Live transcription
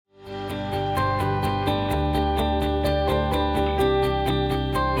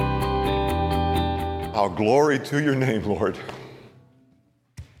How glory to your name, Lord.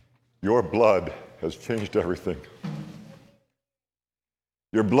 Your blood has changed everything.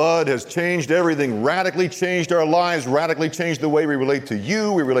 Your blood has changed everything, radically changed our lives, radically changed the way we relate to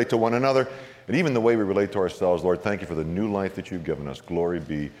you, we relate to one another, and even the way we relate to ourselves. Lord, thank you for the new life that you've given us. Glory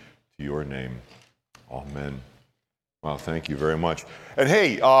be to your name. Amen. Wow, thank you very much. And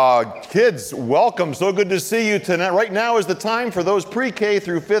hey, kids, welcome. So good to see you tonight. Right now is the time for those pre-K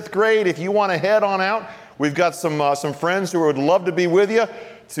through 5th grade. If you want to head on out, we've got some friends who would love to be with you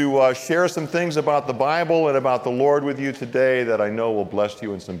to share some things about the Bible and about the Lord with you today that I know will bless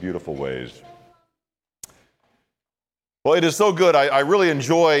you in some beautiful ways. Well, it is so good. I really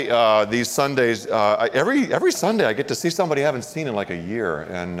enjoy these Sundays. Every Sunday I get to see somebody I haven't seen in like a year.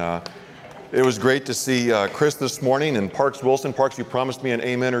 And it was great to see Chris this morning and Parks Wilson. Parks, you promised me an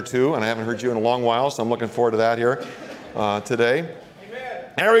amen or two, and I haven't heard you in a long while, so I'm looking forward to that here today. Amen.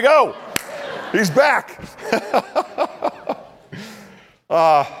 There we go. He's back.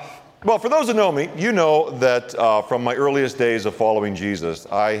 Well, for those who know me, you know that from my earliest days of following Jesus,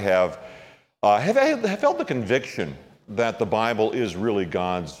 I have felt the conviction that the Bible is really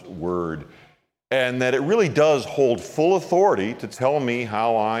God's Word, and that it really does hold full authority to tell me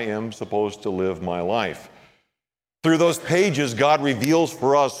how I am supposed to live my life. Through those pages, God reveals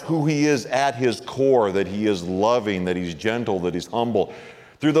for us who He is at His core, that He is loving, that He's gentle, that He's humble.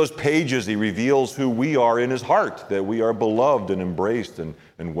 Through those pages, He reveals who we are in His heart, that we are beloved and embraced and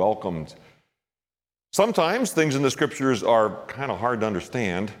welcomed. Sometimes things in the Scriptures are kind of hard to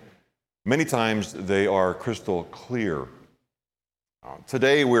understand. Many times they are crystal clear.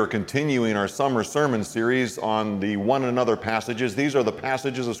 Today we're continuing our summer sermon series on the one another passages. These are the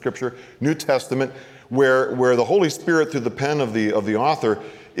passages of Scripture, New Testament, where the Holy Spirit, through the pen of the author,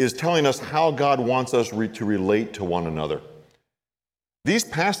 is telling us how God wants us to relate to one another. These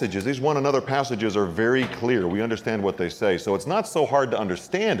passages, these one another passages, are very clear. We understand what they say, so it's not so hard to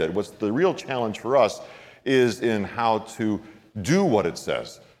understand it. What's the real challenge for us is in how to do what it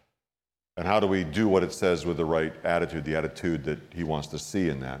says. And how do we do what it says with the right attitude, the attitude that He wants to see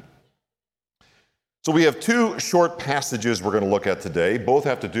in that? So we have two short passages we're going to look at today. Both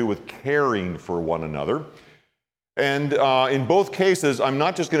have to do with caring for one another. And in both cases, I'm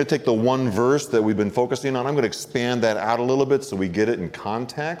not just going to take the one verse that we've been focusing on. I'm going to expand that out a little bit so we get it in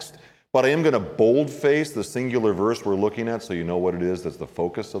context. But I am going to boldface the singular verse we're looking at so you know what it is that's the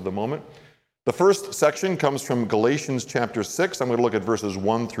focus of the moment. The first section comes from Galatians chapter 6. I'm going to look at verses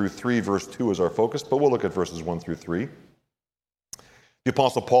 1 through 3. Verse 2 is our focus, but we'll look at verses 1 through 3. The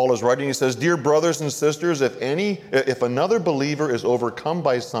Apostle Paul is writing. He says, "Dear brothers and sisters, if another believer is overcome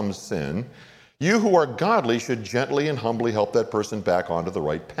by some sin, you who are godly should gently and humbly help that person back onto the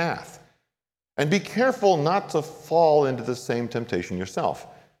right path. And be careful not to fall into the same temptation yourself.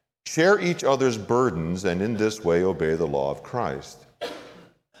 Share each other's burdens, and in this way obey the law of Christ.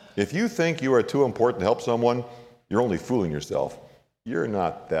 If you think you are too important to help someone, you're only fooling yourself. You're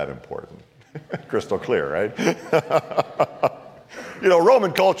not that important." Crystal clear, right? You know,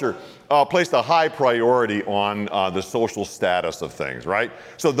 Roman culture placed a high priority on the social status of things, right?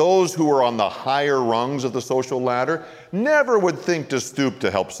 So those who were on the higher rungs of the social ladder never would think to stoop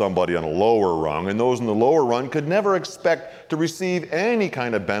to help somebody on a lower rung, and those in the lower rung could never expect to receive any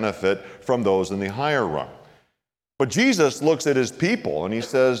kind of benefit from those in the higher rung. But Jesus looks at His people and He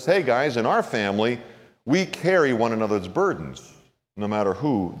says, hey guys, in our family, we carry one another's burdens, no matter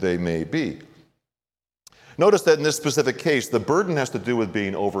who they may be. Notice that in this specific case, the burden has to do with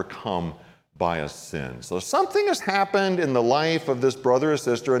being overcome by a sin. So something has happened in the life of this brother or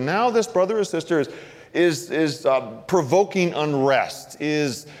sister, and now this brother or sister is provoking unrest,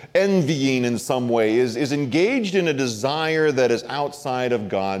 is envying in some way, is engaged in a desire that is outside of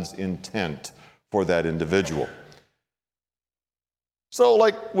God's intent for that individual. So,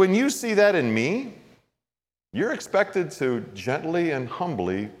 like, when you see that in me, you're expected to gently and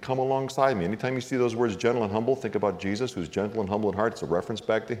humbly come alongside me. Anytime you see those words, gentle and humble, think about Jesus, who's gentle and humble in heart. It's a reference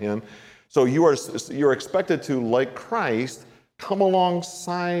back to Him. So you're expected to, like Christ, come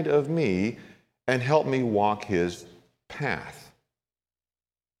alongside of me and help me walk His path.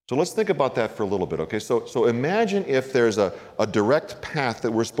 So let's think about that for a little bit, okay? So imagine if there's a direct path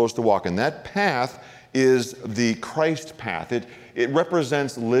that we're supposed to walk, and that path is the Christ path. It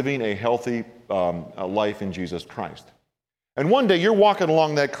represents living a healthy life in Jesus Christ. And one day you're walking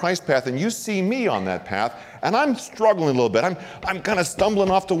along that Christ path and you see me on that path, and I'm struggling a little bit. I'm kind of stumbling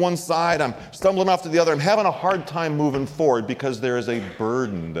off to one side, I'm stumbling off to the other. I'm having a hard time moving forward because there is a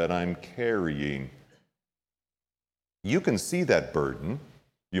burden that I'm carrying. You can see that burden.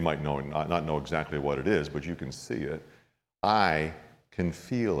 You might not know exactly what it is, but you can see it. I can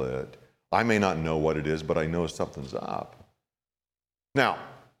feel it. I may not know what it is, but I know something's up. Now,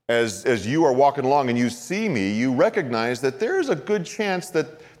 as you are walking along and you see me, you recognize that there's a good chance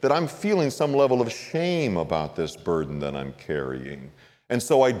that I'm feeling some level of shame about this burden that I'm carrying. And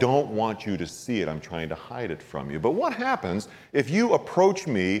so I don't want you to see it. I'm trying to hide it from you. But what happens if you approach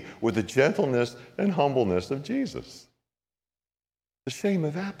me with the gentleness and humbleness of Jesus? The shame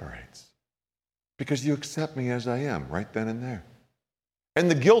evaporates because you accept me as I am right then and there. And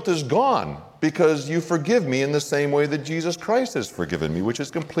the guilt is gone because you forgive me in the same way that Jesus Christ has forgiven me, which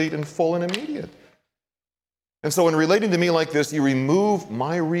is complete and full and immediate. And so in relating to me like this, you remove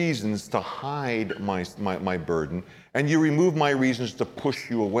my reasons to hide my burden, and you remove my reasons to push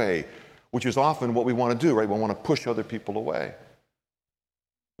you away, which is often what we want to do, right? We want to push other people away.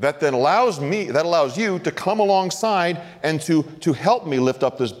 That then allows you to come alongside and to help me lift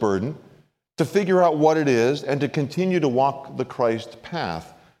up this burden, to figure out what it is, and to continue to walk the Christ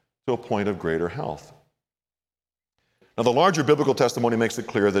path to a point of greater health. Now, the larger biblical testimony makes it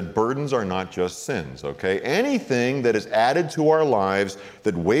clear that burdens are not just sins, okay? Anything that is added to our lives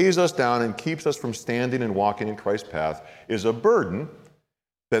that weighs us down and keeps us from standing and walking in Christ's path is a burden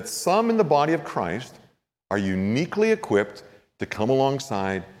that some in the body of Christ are uniquely equipped to come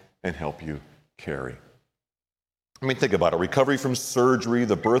alongside and help you carry. I mean, think about it. Recovery from surgery,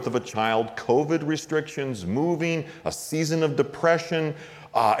 the birth of a child, COVID restrictions, moving, a season of depression,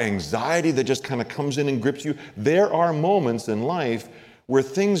 anxiety that just kind of comes in and grips you. There are moments in life where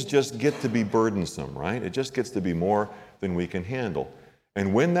things just get to be burdensome, right? It just gets to be more than we can handle.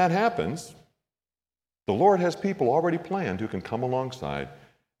 And when that happens, the Lord has people already planned who can come alongside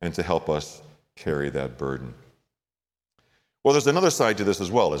and to help us carry that burden. Well, there's another side to this as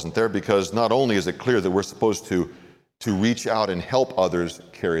well, isn't there? Because not only is it clear that we're supposed to reach out and help others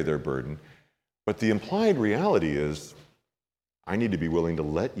carry their burden, but the implied reality is I need to be willing to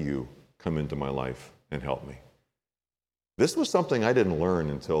let you come into my life and help me. This was something I didn't learn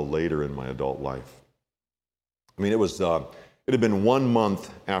until later in my adult life. I mean, it had been 1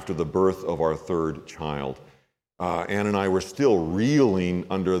 month after the birth of our third child. Ann and I were still reeling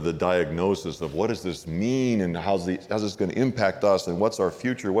under the diagnosis of what does this mean and how's this going to impact us and what's our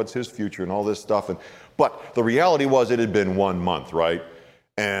future, what's his future and all this stuff. But the reality was it had been 1 month, right?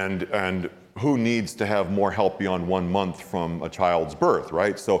 And who needs to have more help beyond 1 month from a child's birth,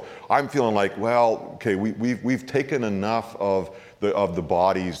 right? So I'm feeling like, well, okay, we've taken enough of the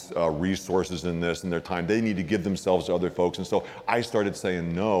body's resources in this and their time. They need to give themselves to other folks. And so I started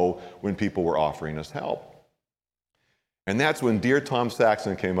saying no when people were offering us help. And that's when dear Tom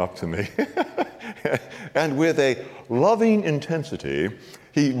Saxon came up to me. And with a loving intensity,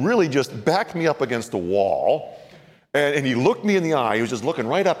 he really just backed me up against a wall. And he looked me in the eye. He was just looking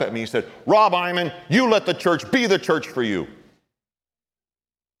right up at me. He said, Rob Iman, you let the church be the church for you.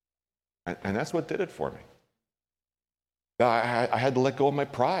 And that's what did it for me. I had to let go of my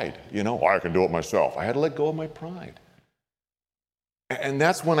pride. I can do it myself. I had to let go of my pride. And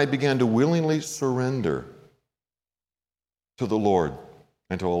that's when I began to willingly surrender to the Lord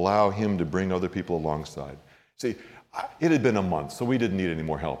and to allow him to bring other people alongside. See, it had been a month, so we didn't need any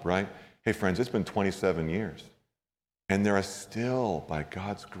more help, right? Hey, friends, it's been 27 years. And there are still, by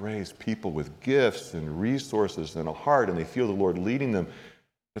God's grace, people with gifts and resources and a heart, and they feel the Lord leading them,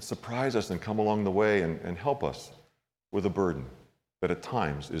 that surprise us and come along the way and help us with a burden that at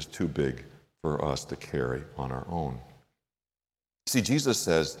times is too big for us to carry on our own. See, Jesus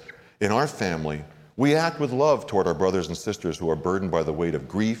says, in our family, we act with love toward our brothers and sisters who are burdened by the weight of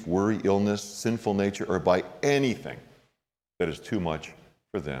grief, worry, illness, sinful nature, or by anything that is too much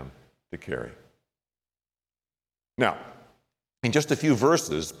for them to carry. Now, in just a few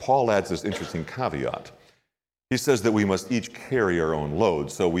verses, Paul adds this interesting caveat. He says that we must each carry our own load.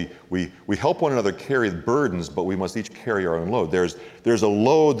 So we help one another carry burdens, but we must each carry our own load. There's a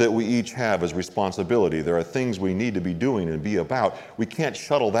load that we each have as responsibility. There are things we need to be doing and be about. We can't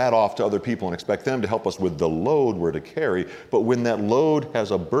shuttle that off to other people and expect them to help us with the load we're to carry. But when that load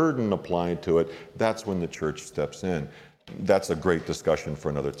has a burden applied to it, that's when the church steps in. That's a great discussion for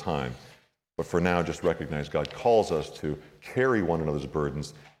another time. But for now, just recognize God calls us to carry one another's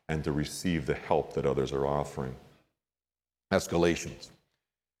burdens and to receive the help that others are offering. That's Galatians.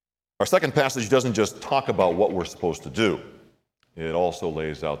 Our second passage doesn't just talk about what we're supposed to do. It also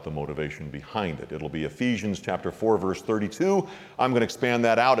lays out the motivation behind it. It'll be Ephesians chapter 4, verse 32. I'm going to expand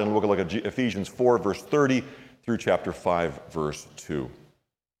that out and look at Ephesians 4, verse 30 through chapter 5, verse 2.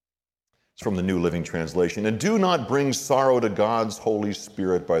 It's from the New Living Translation. And do not bring sorrow to God's Holy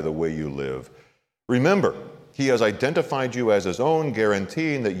Spirit by the way you live. Remember, he has identified you as his own,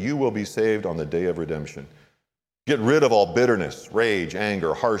 guaranteeing that you will be saved on the day of redemption. Get rid of all bitterness, rage,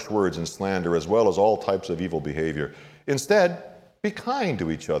 anger, harsh words, and slander, as well as all types of evil behavior. Instead, be kind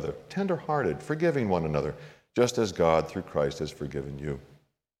to each other, tender-hearted, forgiving one another, just as God, through Christ, has forgiven you.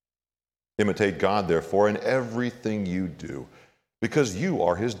 Imitate God, therefore, in everything you do, because you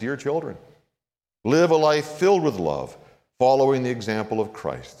are his dear children. Live a life filled with love, following the example of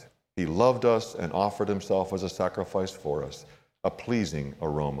Christ. He loved us and offered himself as a sacrifice for us, a pleasing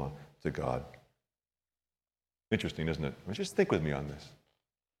aroma to God. Interesting, isn't it? Just think with me on this.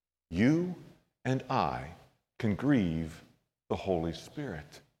 You and I can grieve the Holy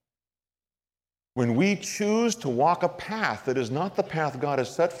Spirit. When we choose to walk a path that is not the path God has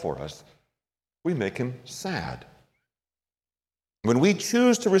set for us, we make him sad. When we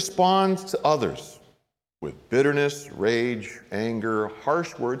choose to respond to others with bitterness, rage, anger,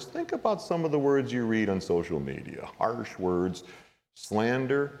 harsh words, think about some of the words you read on social media. Harsh words,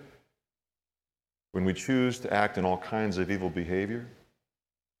 slander. When we choose to act in all kinds of evil behavior,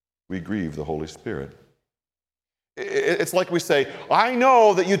 we grieve the Holy Spirit. It's like we say, I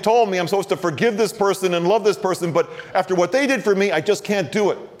know that you told me I'm supposed to forgive this person and love this person, but after what they did for me, I just can't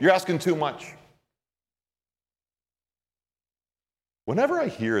do it. You're asking too much. Whenever I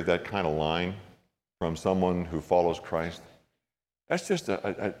hear that kind of line from someone who follows Christ, that's just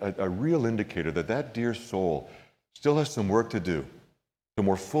a real indicator that that dear soul still has some work to do to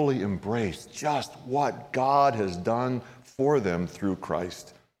more fully embrace just what God has done for them through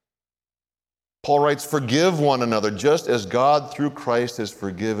Christ. Paul writes, forgive one another just as God through Christ has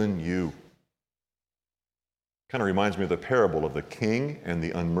forgiven you. Kind of reminds me of the parable of the king and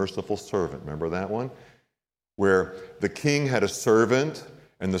the unmerciful servant. Remember that one? Where the king had a servant,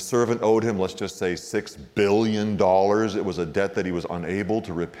 and the servant owed him, let's just say, $6 billion. It was a debt that he was unable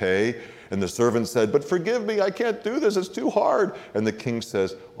to repay. And the servant said, but forgive me, I can't do this, it's too hard. And the king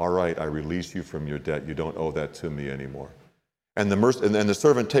says, all right, I release you from your debt. You don't owe that to me anymore. And the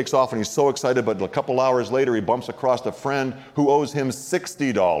servant takes off, and he's so excited, but a couple hours later, he bumps across a friend who owes him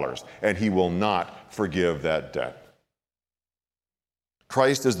 $60, and he will not forgive that debt.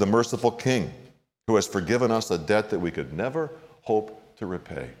 Christ is the merciful king who has forgiven us a debt that we could never hope to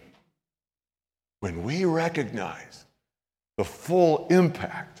repay. When we recognize the full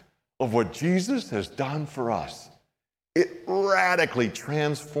impact of what Jesus has done for us, it radically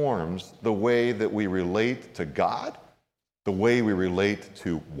transforms the way that we relate to God, the way we relate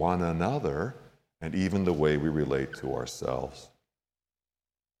to one another, and even the way we relate to ourselves.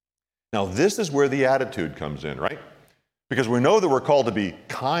 Now, this is where the attitude comes in, right? Because we know that we're called to be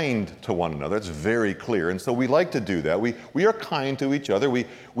kind to one another. It's very clear. And so we like to do that. We are kind to each other.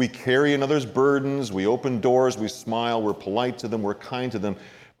 We carry another's burdens. We open doors. We smile. We're polite to them. We're kind to them.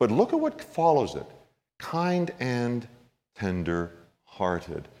 But look at what follows it. Kind and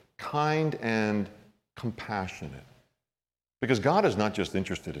tender-hearted. Kind and compassionate. Because God is not just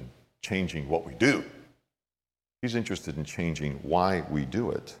interested in changing what we do. He's interested in changing why we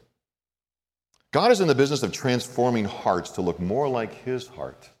do it. God is in the business of transforming hearts to look more like his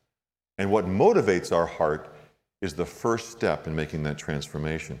heart. And what motivates our heart is the first step in making that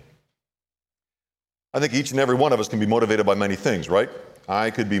transformation. I think each and every one of us can be motivated by many things, right?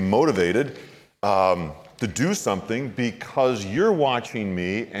 I could be motivated to do something because you're watching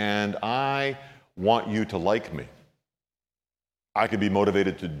me and I want you to like me. I could be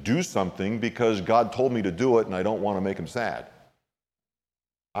motivated to do something because God told me to do it and I don't want to make him sad.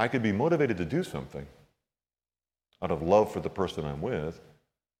 I could be motivated to do something out of love for the person I'm with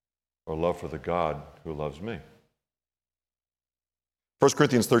or love for the God who loves me. 1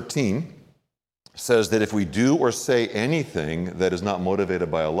 Corinthians 13 says that if we do or say anything that is not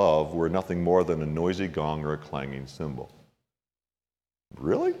motivated by a love, we're nothing more than a noisy gong or a clanging cymbal.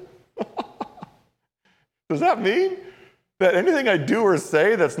 Really? Does that mean that anything I do or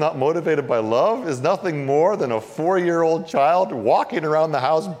say that's not motivated by love is nothing more than a 4-year-old child walking around the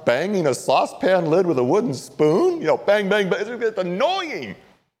house banging a saucepan lid with a wooden spoon? You know, bang, bang, bang. It's annoying.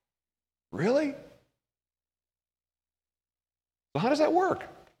 Really? So how does that work?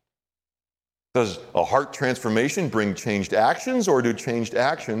 Does a heart transformation bring changed actions, or do changed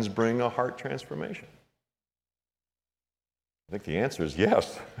actions bring a heart transformation? I think the answer is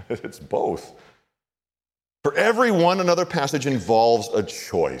yes. It's both. For everyone, another passage involves a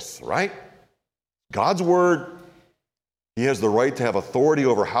choice, right? God's word, he has the right to have authority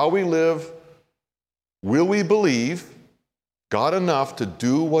over how we live. Will we believe God enough to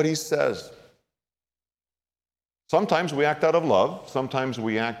do what he says? Sometimes we act out of love. Sometimes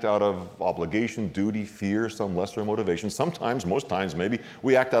we act out of obligation, duty, fear, some lesser motivation. Sometimes, most times maybe,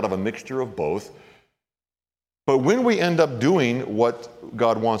 we act out of a mixture of both. But when we end up doing what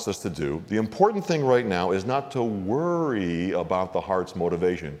God wants us to do, the important thing right now is not to worry about the heart's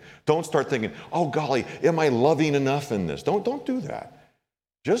motivation. Don't start thinking, oh golly, am I loving enough in this? Don't do that.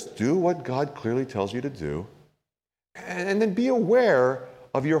 Just do what God clearly tells you to do, and then be aware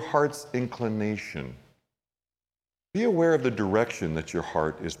of your heart's inclination. Be aware of the direction that your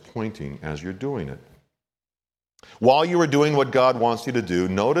heart is pointing as you're doing it. While you are doing what God wants you to do,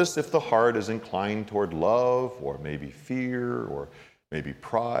 notice if the heart is inclined toward love, or maybe fear, or maybe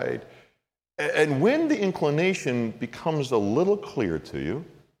pride. And when the inclination becomes a little clear to you,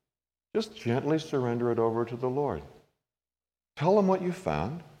 just gently surrender it over to the Lord. Tell Him what you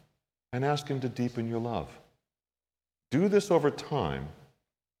found and ask Him to deepen your love. Do this over time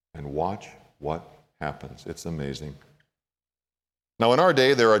and watch what happens. It's amazing. Now, in our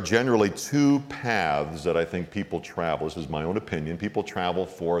day, there are generally two paths that I think people travel. This is my own opinion. People travel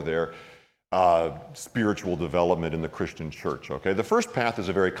for their spiritual development in the Christian church, okay? The first path is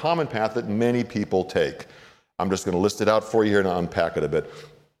a very common path that many people take. I'm just going to list it out for you here and unpack it a bit.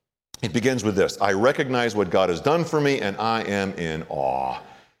 It begins with this: I recognize what God has done for me, and I am in awe.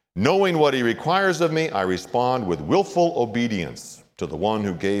 Knowing what He requires of me, I respond with willful obedience to the one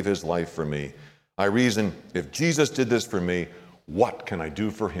who gave His life for me. I reason, if Jesus did this for me, what can I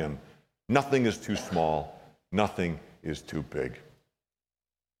do for Him? Nothing is too small. Nothing is too big.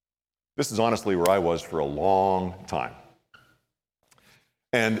 This is honestly where I was for a long time.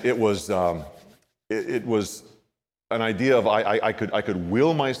 And it was an idea of I could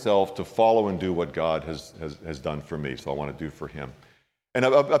will myself to follow and do what God has done for me, so I want to do for Him. And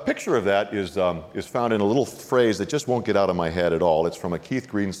a picture of that is found in a little phrase that just won't get out of my head at all. It's from a Keith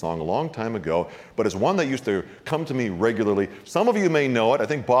Green song a long time ago, but it's one that used to come to me regularly. Some of you may know it. I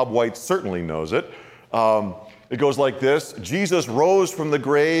think Bob White certainly knows it. It goes like this: Jesus rose from the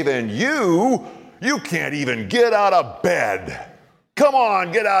grave, and you can't even get out of bed. Come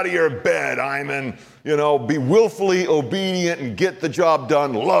on, get out of your bed, Hyman. Be willfully obedient and get the job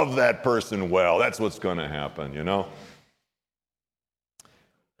done. Love that person well. That's what's going to happen,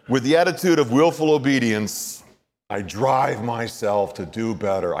 With the attitude of willful obedience, I drive myself to do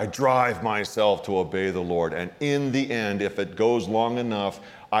better. I drive myself to obey the Lord. And in the end, if it goes long enough,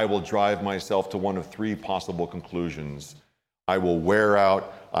 I will drive myself to one of three possible conclusions. I will wear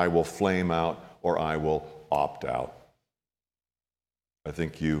out, I will flame out, or I will opt out. I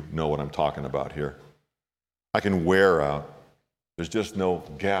think you know what I'm talking about here. I can wear out. There's just no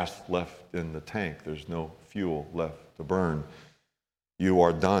gas left in the tank. There's no fuel left to burn. You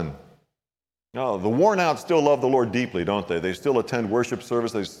are done. No, the worn out still love the Lord deeply, don't they? They still attend worship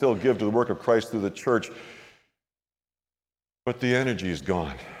service. They still give to the work of Christ through the church. But the energy is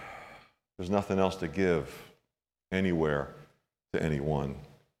gone. There's nothing else to give anywhere to anyone.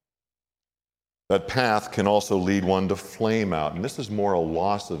 That path can also lead one to flame out. And this is more a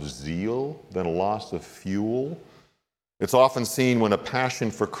loss of zeal than a loss of fuel. It's often seen when a passion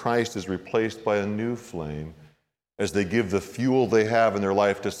for Christ is replaced by a new flame, as they give the fuel they have in their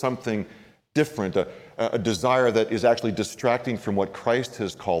life to something different, a desire that is actually distracting from what Christ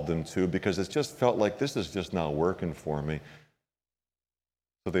has called them to, because it's just felt like this is just not working for me.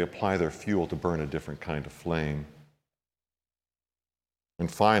 So they apply their fuel to burn a different kind of flame. And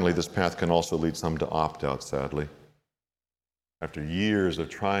finally, this path can also lead some to opt out, sadly. After years of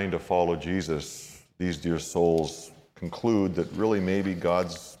trying to follow Jesus, these dear souls conclude that really maybe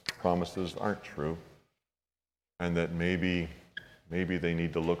God's promises aren't true, and that maybe they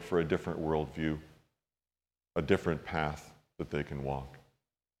need to look for a different worldview, a different path that they can walk.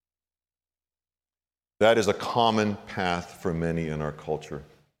 That is a common path for many in our culture.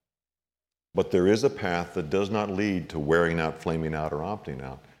 But there is a path that does not lead to wearing out, flaming out, or opting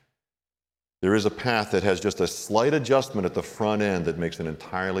out. There is a path that has just a slight adjustment at the front end that makes an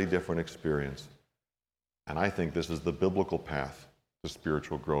entirely different experience. And I think this is the biblical path to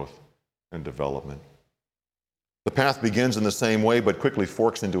spiritual growth and development. The path begins in the same way, but quickly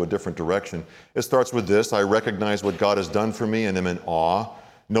forks into a different direction. It starts with this: I recognize what God has done for me and am in awe.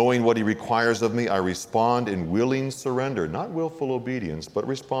 Knowing what He requires of me, I respond in willing surrender, not willful obedience, but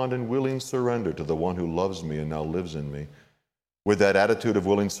respond in willing surrender to the one who loves me and now lives in me. With that attitude of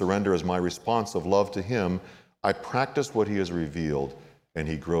willing surrender as my response of love to Him, I practice what He has revealed, and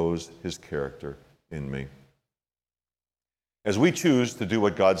He grows His character in me. As we choose to do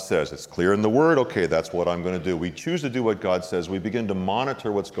what God says, it's clear in the Word, okay, that's what I'm going to do. We choose to do what God says. We begin to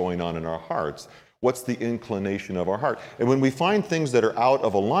monitor what's going on in our hearts. What's the inclination of our heart? And when we find things that are out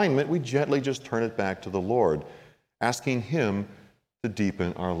of alignment, we gently just turn it back to the Lord, asking Him to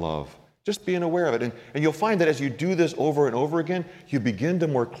deepen our love. Just being aware of it. And you'll find that as you do this over and over again, you begin to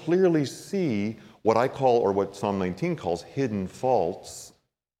more clearly see what I call, or what Psalm 19 calls, hidden faults,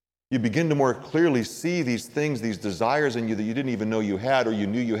 you begin to more clearly see these things, these desires in you that you didn't even know you had, or you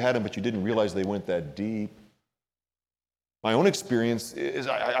knew you had them, but you didn't realize they went that deep. My own experience is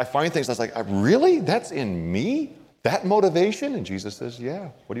I find things, I was like, really? That's in me? That motivation? And Jesus says, yeah.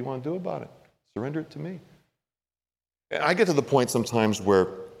 What do you want to do about it? Surrender it to me. And I get to the point sometimes where,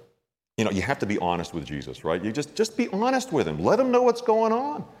 you have to be honest with Jesus, right? You just be honest with him. Let him know what's going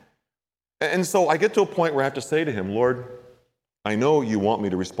on. And so I get to a point where I have to say to him, Lord, I know you want me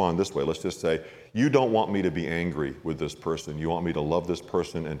to respond this way. Let's just say, you don't want me to be angry with this person. You want me to love this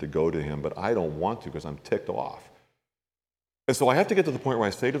person and to go to him, but I don't want to because I'm ticked off. And so I have to get to the point where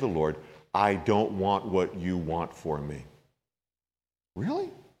I say to the Lord, I don't want what you want for me. Really?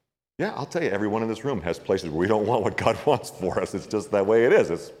 Yeah, I'll tell you, everyone in this room has places where we don't want what God wants for us. It's just that way it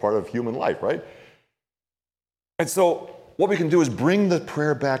is. It's part of human life, right? And so what we can do is bring the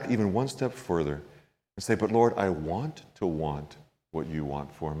prayer back even one step further and say, but Lord, I want to want what you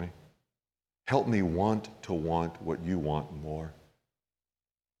want for me. Help me want to want what you want more.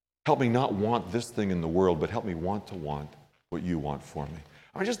 Help me not want this thing in the world, but help me want to want what you want for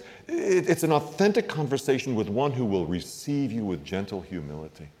me. It's an authentic conversation with one who will receive you with gentle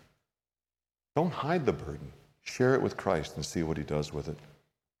humility. Don't hide the burden. Share it with Christ and see what he does with it.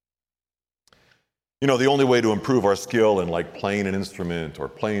 The only way to improve our skill in like playing an instrument or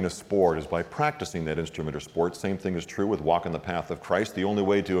playing a sport is by practicing that instrument or sport. Same thing is true with walking the path of Christ. The only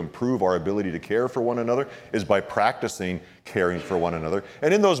way to improve our ability to care for one another is by practicing caring for one another.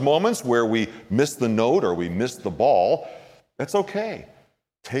 And in those moments where we miss the note or we miss the ball, that's okay.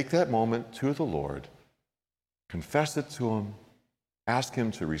 Take that moment to the Lord, confess it to him, ask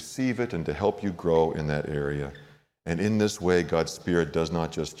him to receive it and to help you grow in that area. And in this way, God's Spirit does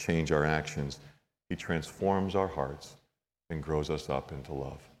not just change our actions, he transforms our hearts and grows us up into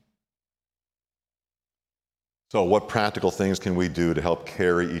love. So what practical things can we do to help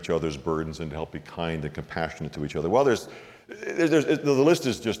carry each other's burdens and to help be kind and compassionate to each other? Well, the list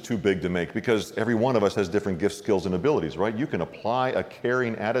is just too big to make because every one of us has different gifts, skills, and abilities, right? You can apply a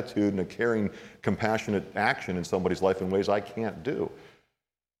caring attitude and a caring, compassionate action in somebody's life in ways I can't do.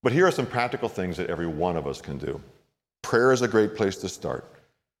 But here are some practical things that every one of us can do. Prayer is a great place to start.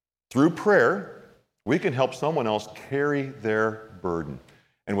 Through prayer, we can help someone else carry their burden.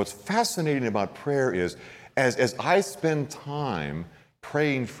 And what's fascinating about prayer is, as I spend time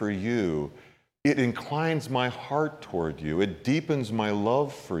praying for you, it inclines my heart toward you. It deepens my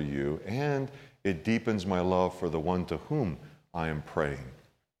love for you, and it deepens my love for the one to whom I am praying.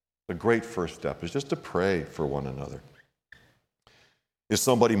 The great first step is just to pray for one another. Is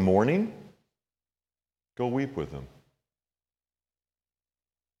somebody mourning? Go weep with them.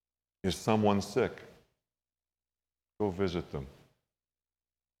 Is someone sick? Go visit them.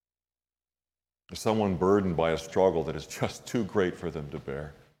 Is someone burdened by a struggle that is just too great for them to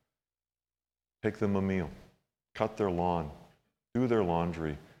bear? Take them a meal, cut their lawn, do their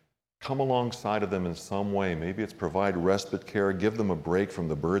laundry, come alongside of them in some way. Maybe it's provide respite care, give them a break from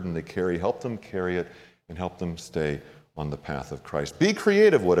the burden they carry, help them carry it, and help them stay on the path of Christ. Be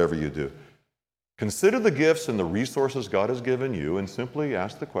creative, whatever you do. Consider the gifts and the resources God has given you and simply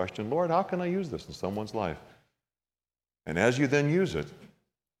ask the question, Lord, how can I use this in someone's life? And as you then use it,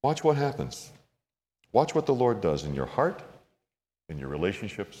 watch what happens. Watch what the Lord does in your heart, in your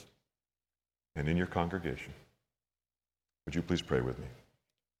relationships, and in your congregation. Would you please pray with me?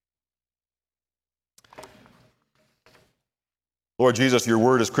 Lord Jesus, your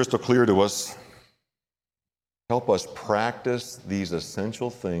word is crystal clear to us. Help us practice these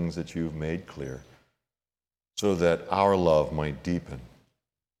essential things that you've made clear so that our love might deepen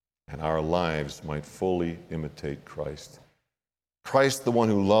and our lives might fully imitate Christ. Christ, the one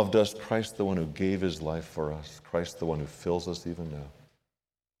who loved us, Christ, the one who gave his life for us, Christ, the one who fills us even now.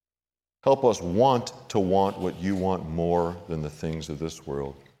 Help us want to want what you want more than the things of this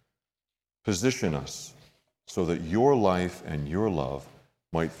world. Position us so that your life and your love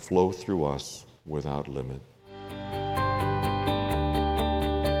might flow through us without limit.